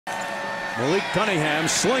Micale Cunningham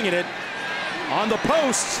slinging it on the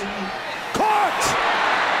post. Caught!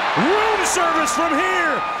 Room service from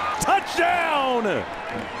here. Touchdown!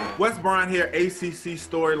 Wes Bryant here, ACC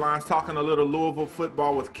Storylines, talking a little Louisville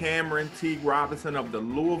football with Cameron Teague Robinson of the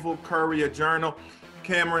Louisville Courier-Journal.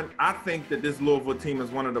 Cameron, I think that this Louisville team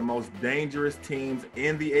is one of the most dangerous teams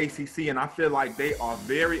in the ACC, and I feel like they are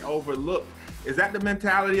very overlooked. Is that the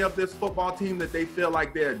mentality of this football team, that they feel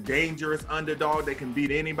like they're a dangerous underdog, they can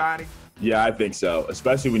beat anybody? Yeah, I think so,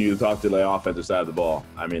 especially when you talk to the offensive side of the ball.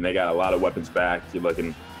 I mean, they got a lot of weapons back. You're looking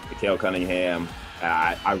at Micale Cunningham.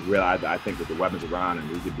 I think with the weapons around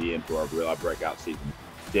him, we could be in for a real breakout season.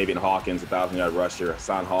 Javian Hawkins, 1,000-yard rusher.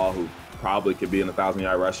 Hassan, who probably could be in the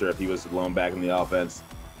 1,000-yard rusher if he was blown back in the offense.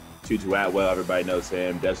 Tutu Atwell, everybody knows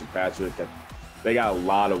him. Dez Fitzpatrick. They got a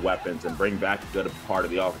lot of weapons and bring back a good part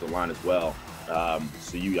of the offensive line as well.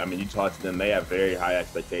 You talk to them, they have very high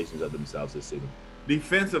expectations of themselves this season.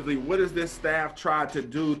 Defensively, what does this staff try to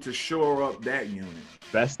do to shore up that unit?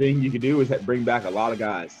 Best thing you can do is bring back a lot of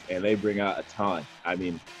guys, and they bring out a ton. I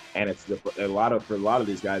mean, and it's for a lot of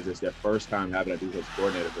these guys, it's their first time having a defensive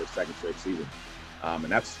coordinator for a second straight season, and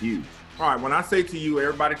that's huge. All right, when I say to you,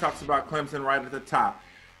 everybody talks about Clemson right at the top.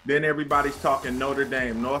 Then everybody's talking Notre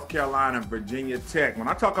Dame, North Carolina, Virginia Tech. When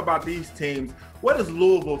I talk about these teams, what does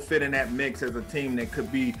Louisville fit in that mix as a team that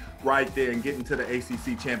could be right there and get into the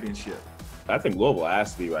ACC championship? I think Louisville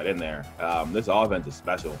has to be right in there. This offense is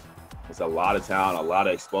special. It's a lot of talent, a lot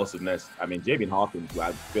of explosiveness. I mean, Javian Hawkins,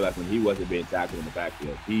 I feel like when he wasn't being tackled in the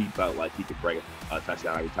backfield, he felt like he could break a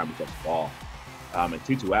touchdown every time he touched the ball. And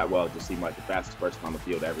Tutu Atwell just seemed like the fastest person on the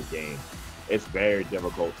field every game. It's very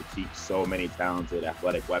difficult to keep so many talented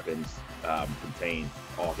athletic weapons contained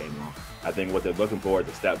all game long. I think what they're looking for is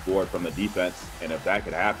a step forward from the defense, and if that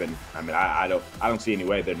could happen, I mean, I don't see any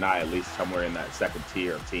way they're not at least somewhere in that second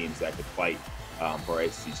tier of teams that could fight for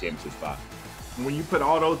ACC championship spot. When you put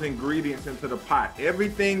all those ingredients into the pot,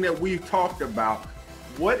 everything that we've talked about,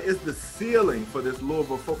 what is the ceiling for this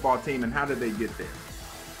Louisville football team, and how did they get there?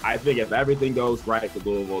 I think if everything goes right for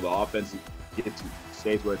Louisville, the offense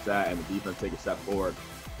stays where it's at, and the defense takes a step forward,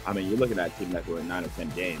 I mean, you're looking at a team that can win 9 or 10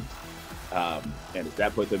 games. And if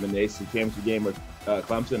that puts them in the ACC championship game with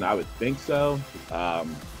Clemson, I would think so.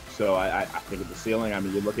 So I think at the ceiling, I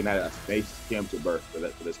mean, you're looking at a space championship berth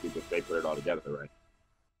for this group if they put it all together, right?